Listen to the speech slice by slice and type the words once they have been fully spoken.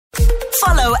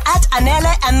Follow at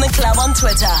Anele and the Club on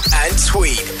Twitter. And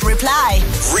tweet. Reply.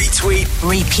 Retweet.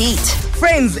 Repeat.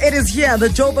 Friends, it is here, the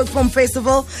Joburg Film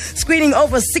Festival, screening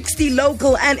over 60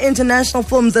 local and international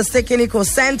films at Stekeniko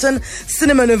Santon,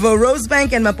 Cinema Nouveau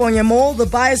Rosebank and Maponya Mall, the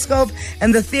Bioscope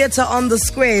and the Theatre on the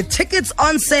Square. Tickets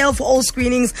on sale for all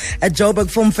screenings at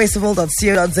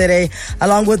joburgfilmfestival.co.za,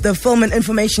 along with the film and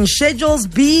information schedules.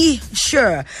 Be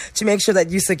sure to make sure that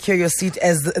you secure your seat,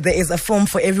 as there is a film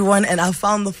for everyone, and I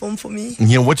found the film for me.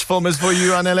 Yeah, which film is for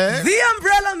you, Anele? The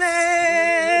Umbrella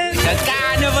Man! The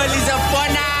carnival is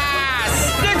upon us!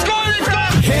 Let's go, let's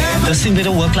go! This thing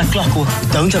better work like clockwork.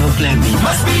 Don't have a plan B.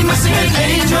 Must be missing an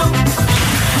angel.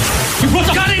 You brought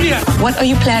the gun in here! What are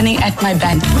you planning at my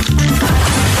bank?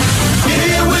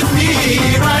 Here with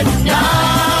me right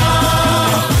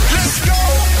now. Let's go!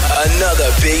 Another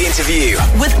big interview.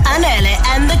 With Anele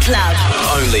and the Club.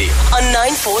 Only On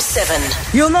 947.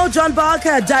 You'll know John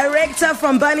Barker, director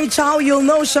from Bunny Chow. You'll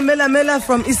know Shamila Miller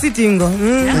from Isitingo.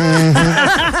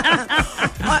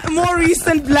 More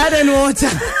recent, Blood and Water.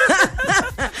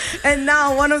 And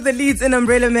now one of the leads in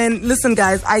Umbrella Man. Listen,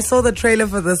 guys, I saw the trailer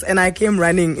for this and I came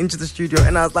running into the studio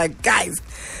and I was like, guys,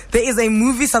 there is a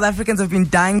movie South Africans have been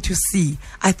dying to see.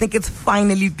 I think it's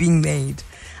finally being made.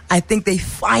 I think they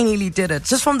finally did it.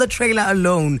 Just from the trailer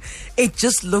alone, it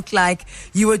just looked like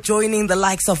you were joining the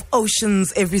likes of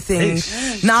Oceans, everything.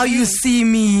 Now you see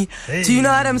me. Do you know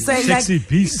what I'm saying? Sexy like,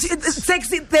 Beast.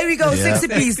 Sexy, there we go, Sexy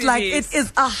Beast. Like, it is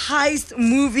a heist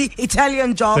movie,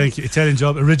 Italian Job. Thank you. Italian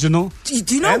Job, original. Do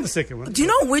you know? And the second one. Do you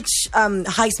know which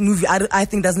heist movie I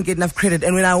think doesn't get enough credit?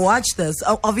 And when I watched this,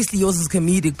 obviously yours is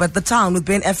comedic, but The Town with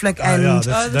Ben Affleck and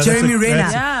Jeremy Renner.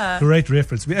 That's a great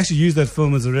reference. We actually used that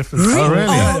film as a reference. Really? Oh,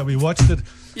 really? Yeah, we watched it.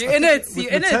 You're in it.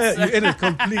 You're in it. You're in it,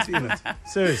 completely in it.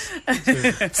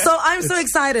 Seriously. So I'm so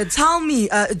excited. Tell me,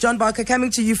 John Barker, coming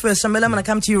to you first. Shamila, I'm going to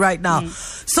come to you right now.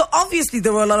 So obviously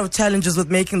there were a lot of challenges with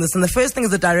making this. And the first thing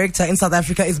as a director in South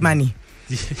Africa is money.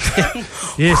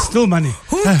 Yeah, still money.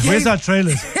 Where's our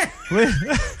trailers?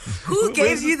 Who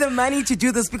gave you the money to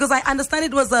do this? Because I understand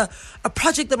it was a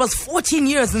project that was 14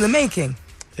 years in the making.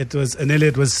 It was,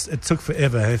 Anele, it took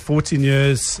forever. 14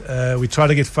 years. We tried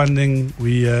to get funding.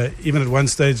 We even at one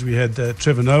stage we had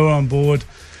Trevor Noah on board.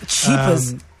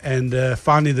 Cheapers. And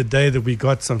finally, the day that we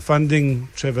got some funding,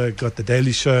 Trevor got The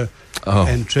Daily Show.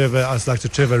 And Trevor, I was like to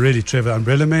Trevor, really, Trevor,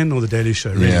 Umbrella Man or The Daily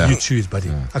Show? Really, you choose,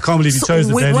 buddy. I can't believe you chose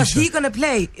The Daily Show. Was he going to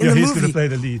play in the movie? Yeah, he's going to play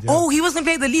the lead. Yeah. Oh, he was going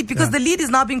to play the lead because the lead is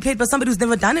now being played by somebody who's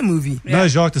never done a movie. No,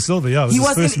 Jacques de Silva, it was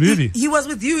his first movie. He was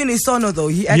with you in Isono, though.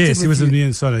 He acted Yes, he was with me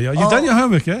in Sono. Yeah. You've done your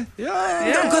homework, yeah?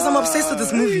 Yeah, because I'm obsessed with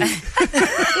this movie.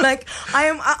 Like,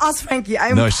 I ask Frankie.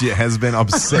 No, she has been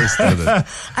obsessed with it.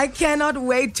 I cannot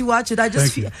wait to watch it. I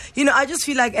just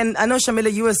feel like, and I know,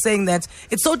 Shamila, you were saying that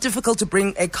it's so difficult to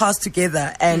bring a cast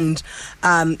together and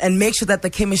make sure that the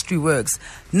chemistry works.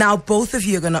 Now, both of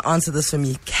you are going to answer this for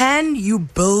me. Can you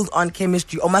build on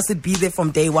chemistry, or must it be there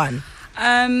from day one?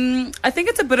 I think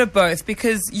it's a bit of both,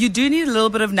 because you do need a little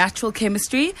bit of natural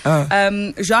chemistry.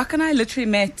 Jacques and I literally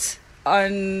met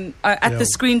at the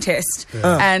screen test,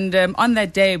 and on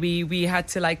that day we had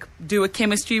to like do a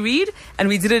chemistry read, and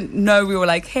we didn't know, we were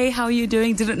like, hey, how are you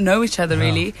doing? Didn't know each other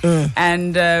really.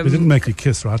 And we didn't make you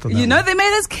kiss, right? You know, they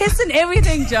made us kiss and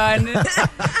everything, John.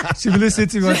 She said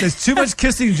to me, there's too much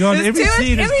kissing, John. Every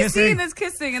scene is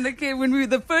kissing. And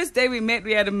the first day we met,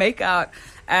 we had to make out,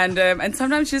 and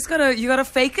sometimes you gotta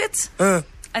fake it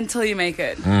until you make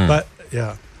it. But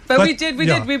we did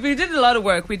a lot of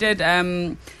work. We did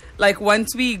like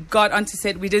once we got onto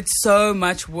set, we did so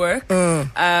much work,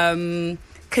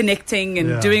 connecting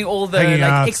and doing all the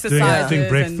exercises, doing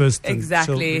breakfast, and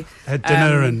exactly. Had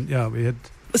dinner, and we had.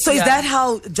 So is that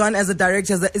how, John, as a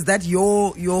director, is that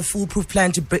your foolproof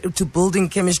plan to building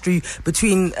chemistry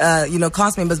between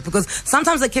cast members? Because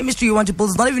sometimes the chemistry you want to build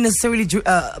is not even necessarily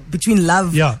between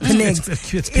love. Yeah, connect.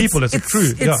 It's people. It's a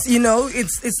crew.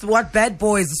 It's what Bad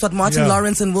Boys. It's what Martin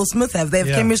Lawrence and Will Smith have. They have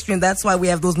chemistry, and that's why we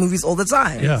have those movies all the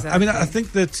time. Yeah, exactly. I mean, I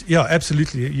think that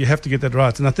absolutely, you have to get that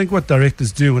right. And I think what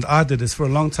directors do, what I did is for a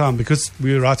long time, because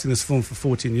we were writing this film for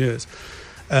 14 years.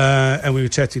 And we were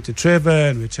chatting to Trevor,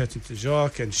 and we were chatting to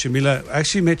Jacques and Shamila. I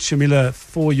actually met Shamila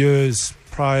 4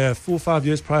 or 5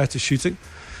 years prior to shooting.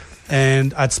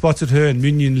 And I'd spotted her and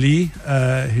Munyin Lee,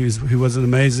 who was an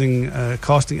amazing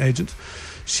casting agent.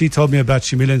 She told me about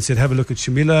Shamila and said, have a look at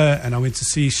Shamila. And I went to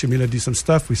see Shamila do some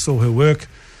stuff. We saw her work.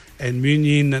 And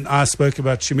Munyin and I spoke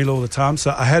about Shamila all the time.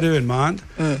 So I had her in mind.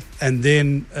 And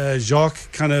then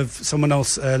Jacques, someone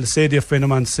else, Lesedi, a friend of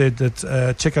mine, said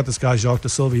that check out this guy, Jacques de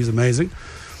Silva. He's amazing.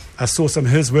 I saw some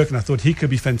of his work and I thought he could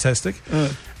be fantastic.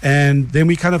 And then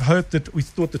we kind of hoped that we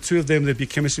thought the two of them, there'd be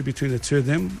chemistry between the two of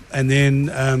them. And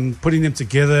then putting them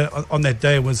together on that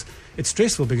day it's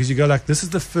stressful because you go like, this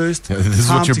is the first This is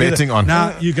time what you're together. betting on.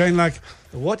 Now you're going like,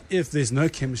 what if there's no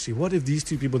chemistry? What if these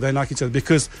two people don't like each other?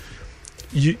 Because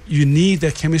you need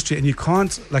that chemistry, and you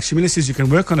can't, like Shamila says, you can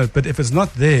work on it, but if it's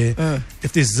not there,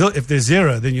 if there's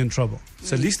zero, then you're in trouble.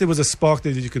 So at least there was a spark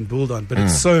there that you can build on, but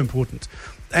it's so important.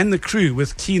 And the crew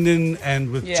with Keenan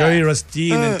and with Joey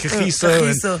Rastine and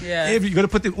Kagiso, and you got to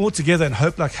put them all together and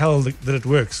hope like hell that it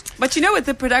works. But you know, with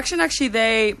the production, actually,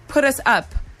 they put us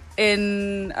up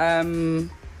in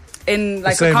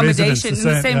like same accommodation, residence, in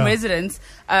the same yeah. residence.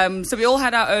 So we all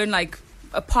had our own like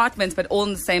apartments, but all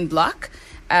in the same block.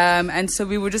 And so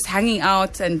we were just hanging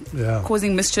out and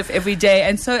causing mischief every day.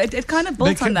 And so it kind of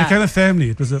built on that. Became a family.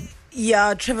 It was a...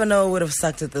 Yeah, Trevor Noah would have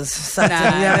sucked at this.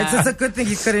 It's a good thing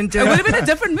he couldn't do it. It would have been a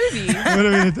different movie. It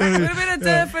would have been a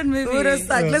different movie. Would have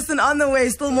sucked. Listen, on the way,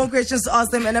 still more questions to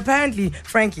ask them. And apparently,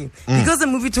 Frankie, because the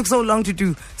movie took so long to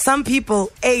do, some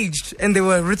people aged and they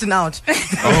were written out.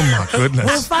 Oh my goodness.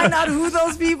 We'll find out who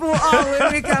those people are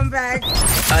when we come back.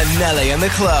 Anele and the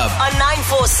Club, On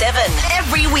 947.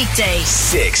 Every weekday.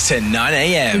 6 to 9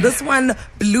 a.m. This one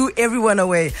blew everyone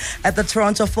away at the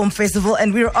Toronto Film Festival,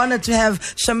 and we're honored to have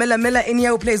Shamila Miller in here,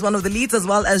 who plays one of the leads, as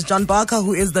well as John Barker,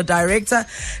 who is the director.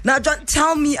 Now, John,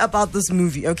 tell me about this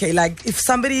movie, okay? Like, if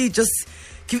somebody just,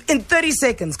 in 30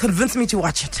 seconds, convince me to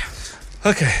watch it.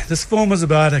 Okay, this film was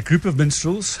about a group of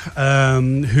minstrels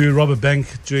who rob a bank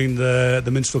during the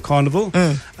Minstrel Carnival.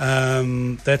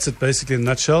 That's it basically in a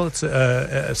nutshell. It's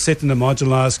set in a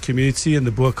marginalised community in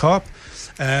the Boer Kaap.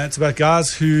 It's about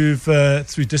guys who've,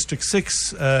 through District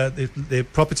 6, their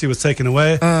property was taken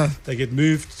away. They get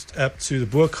moved up to the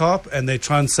Boer Kaap and they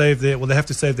try and they have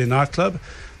to save their nightclub.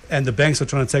 And the banks are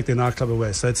trying to take their nightclub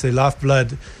away. So it's their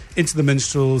lifeblood into the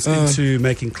minstrels, into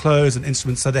making clothes and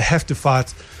instruments. So they have to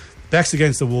fight, backs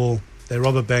against the wall. They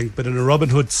rob a bank, but in a Robin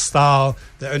Hood style.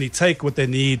 They only take what they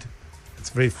need. It's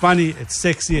very funny. It's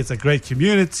sexy. It's a great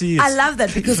community. I love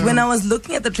that because when I was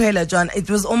looking at the trailer, John, it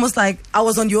was almost like I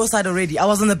was on your side already. I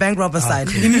was on the bank robber side.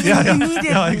 Immediately.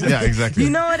 Yeah, exactly. You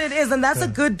know what it is, and that's a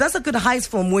good heist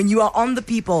film when you are on the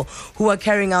people who are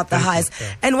carrying out the heist.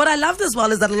 And what I loved as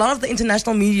well is that a lot of the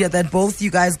international media that both you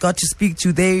guys got to speak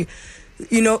to, they,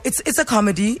 you know, it's a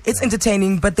comedy, it's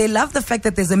entertaining, but they love the fact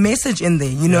that there's a message in there,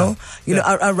 you know,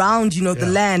 around, the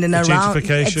land and the around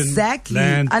gentrification,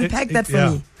 land. Unpack that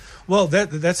for me. Well,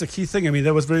 that's a key thing. I mean,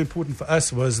 that was very important for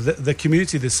us, was the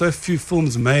community. There's so few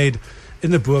films made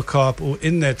in the Boer Kaap or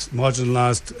in that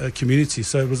marginalised community.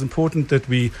 So it was important that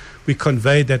we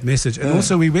conveyed that message. And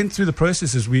also we went through the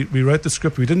processes. We wrote the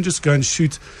script. We didn't just go and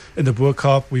shoot in the Boer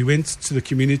Kaap. We went to the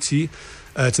community,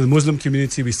 to the Muslim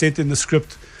community. We sent in the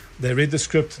script. They read the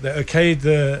script. They okayed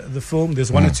the film.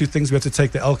 There's one or two things we had to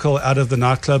take the alcohol out of the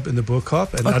nightclub in the Boer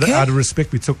Kaap. And out of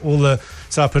respect, we took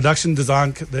so our production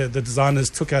design, the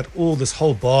designers took out all this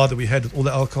whole bar that we had with all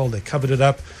the alcohol. They covered it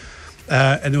up.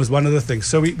 And there was one other thing.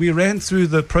 So we ran through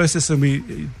the process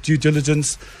and due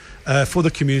diligence for the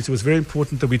community. It was very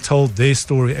important that we told their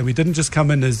story. And we didn't just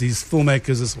come in as these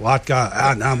filmmakers, this white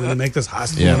guy, now I'm going to make this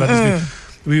heist film.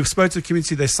 We spoke to the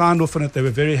community. They signed off on it. They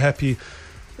were very happy.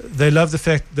 They love the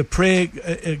fact the prayer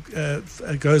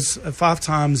goes 5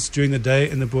 times during the day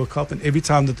in the Boer Kaap, and every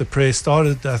time that the prayer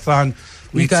started, I found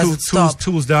we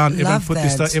tools down.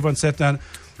 Everyone sat down.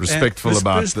 Respectful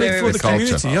about the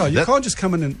culture. Community. Yeah, you can't just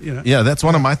come in and Yeah, that's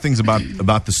one of my things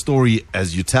about the story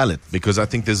as you tell it, because I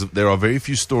think there are very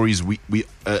few stories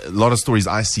a lot of stories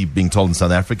I see being told in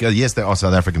South Africa. Yes, there are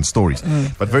South African stories,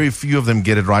 but very few of them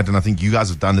get it right. And I think you guys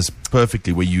have done this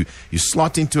perfectly, where you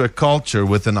slot into a culture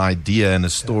with an idea and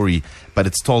a story, but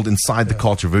it's told inside the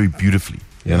culture very beautifully.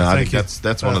 I think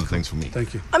that's one of the things for me.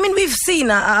 Thank you. I mean, we've seen,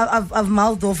 I've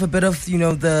mouthed off a bit of,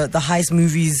 the heist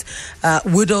movies.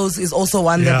 Widows is also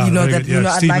one that,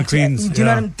 I'd like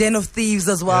to, Den of Thieves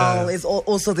as well is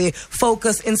also the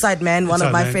Focus, Inside Man, one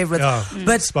of my favorites.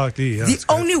 But Spike Lee, the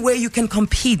only way you can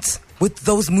compete with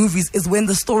those movies is when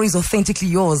the story is authentically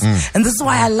yours. And this is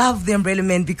why I love The Umbrella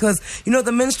Men, because,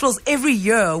 the minstrels, every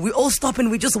year, we all stop and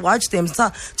we just watch them.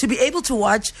 So to be able to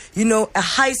watch, a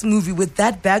heist movie with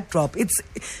that backdrop,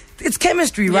 it's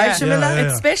chemistry, right, Shamila?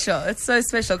 It's special. It's so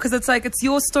special because it's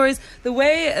your stories. The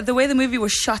way the movie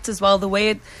was shot as well, the way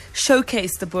it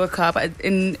showcased the Boer Kaap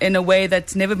in a way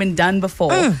that's never been done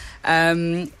before.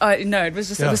 It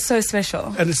was so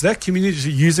special. And it's that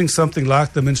community using something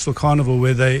like the Minstrel Carnival,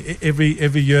 where they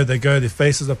every year they go, their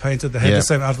faces are painted, they have the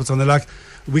same outfits on. They're like,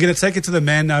 we're going to take it to the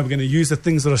man now. We're going to use the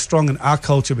things that are strong in our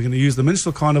culture. We're going to use the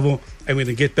Minstrel Carnival, and we're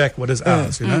going to get back what is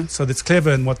ours. So it's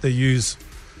clever in what they use.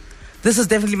 This is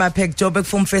definitely my pick, Joburg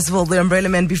Film Festival, The Umbrella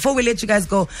Men. Before we let you guys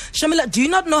go, Shamila, do you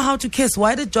not know how to kiss?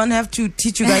 Why did John have to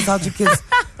teach you guys how to kiss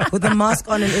with the mask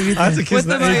on and everything? I had to kiss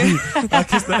the AD. I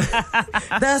kissed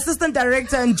The assistant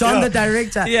director and John, the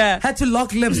director, had to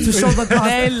lock lips to show the cast.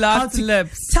 They locked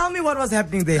lips. Tell me what was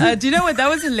happening there. Do you know what? That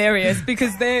was hilarious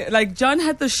because John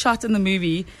had the shot in the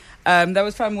movie. That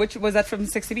was from, which was that from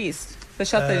Sexy Beast? The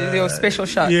shot, the special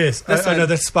shot. Yes, I know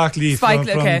that's Spike Lee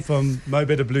from Mo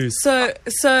Better Blues. So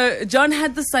John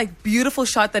had this beautiful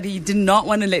shot that he did not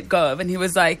want to let go of, and he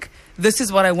was like, "This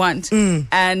is what I want."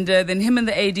 And then him and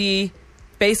the AD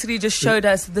basically just showed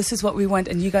us, this is what we want,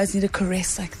 and you guys need to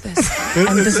caress like this.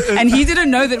 And he didn't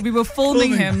know that we were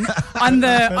filming him on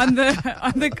the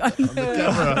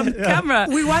camera.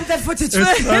 We want that footage.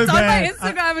 It's on my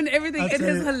Instagram and everything. It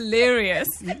is hilarious.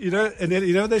 You know, and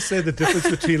then, they say the difference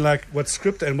between what's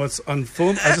script and what's on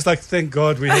film. I just thank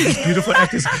God we have these beautiful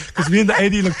actors, because me and the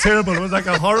AD looked terrible. It was like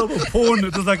a horrible porn.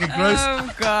 It was like a gross. Oh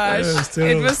gosh,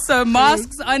 it was so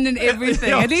masks on and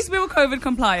everything. At least we were COVID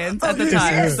compliant at the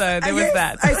time, so there was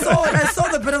that. I saw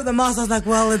the bit of the mask. I was like,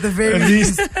 well, at the very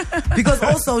least. Because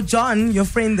also John, your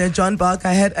friend there, John Barker,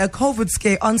 had a COVID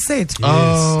scare on set.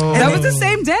 Oh. That was the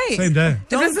same day. Same day.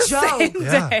 It was the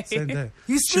same day.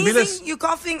 You sneezing, you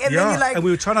coughing, and then you're like... And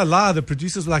we were trying to lie. The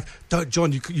producers were like, don't,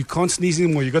 John, you can't sneeze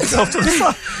anymore. You got yourself to the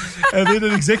side. And then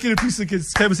an executive producer came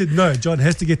and said, no, John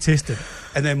has to get tested.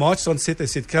 And they marched on set. They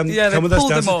said, come with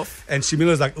us down. And Shamila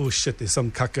was like, oh shit, there's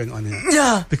some cut going on here.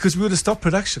 Yeah. Because we would have stopped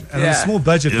production. And on a small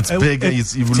budget. It's big.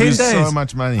 You would lose so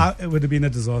much money. It would have been a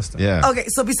disaster. Yeah. Okay,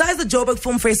 so besides the Joburg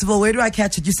Film Festival, where do I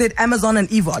catch it? You said Amazon and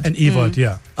EVOD. And EVOD,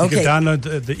 yeah. You Okay. can download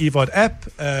the EVOD app.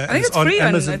 I think it's free on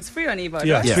Amazon. It's free on EVOD.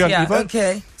 Yeah, it's free on EVOD.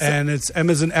 Okay. And it's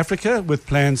Amazon Africa with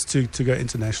plans to go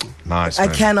international. Nice. I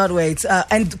cannot wait.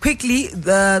 And quickly,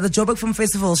 the Joburg Film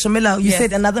Festival. Shamila, you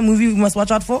said another movie we must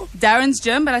watch out for? Darren's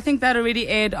Gym, but I think that already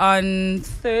aired on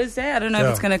Thursday. I don't know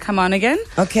if it's going to come on again.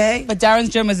 Okay. But Darren's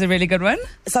Gym is a really good one.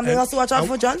 Something else to watch out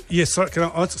for, John? Yes, sorry, can I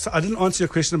answer? So I didn't answer your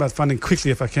question about funding quickly,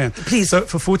 if I can. Please. So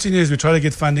for 14 years, we tried to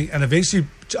get funding, and eventually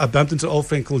I bumped into an old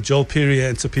friend called Joel Perrier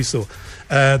and Tsopiso.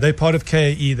 They're part of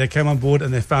KAE. They came on board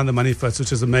and they found the money for us,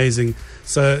 which is amazing.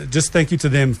 So just thank you to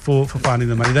them for finding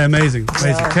the money. They're amazing.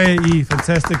 Amazing. KAE,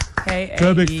 fantastic.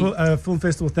 Joburg Film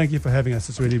Festival, thank you for having us.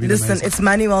 It's really been amazing. Listen, it's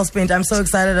money well spent. I'm so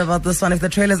excited about this one. If the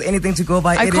trailer's anything to go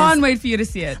by, I can't wait for you to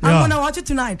see it. I'm going to watch it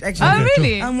tonight, actually. Oh,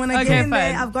 really? I'm going to get in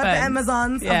there. I've got the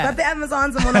Amazons. Yeah. I've got the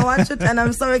Amazons. I'm going to watch it, and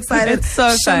I'm so excited. It's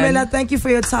so fun. Shamila, thank you for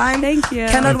your time. Thank you.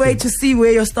 Cannot wait to see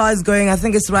where your star is going. I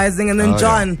think it's rising. And then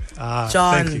John.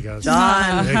 Thank you, guys.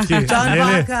 John. Thank you. John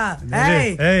Barker.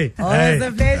 Hey. Always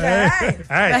a pleasure. Hey.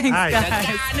 Thanks, guys.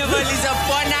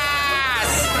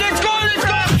 Let's go.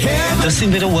 This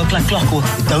thing better work like clockwork.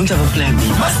 Don't have a plan B.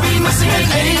 Must be missing an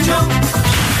angel.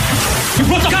 You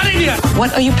brought the gun in here.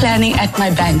 What are you planning at my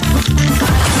bank?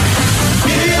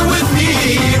 Here with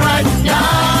me right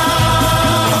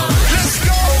now. Let's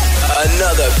go.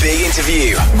 Another big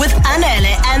interview. With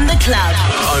Anele and the club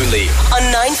Only on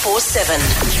 947.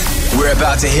 we're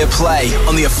about to hit play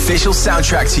on the official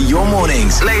soundtrack to your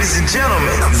mornings. Ladies and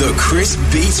gentlemen, The Chris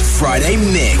Beats Friday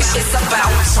Mix. It's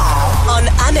about time on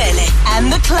Anele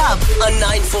and the club on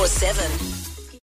 947.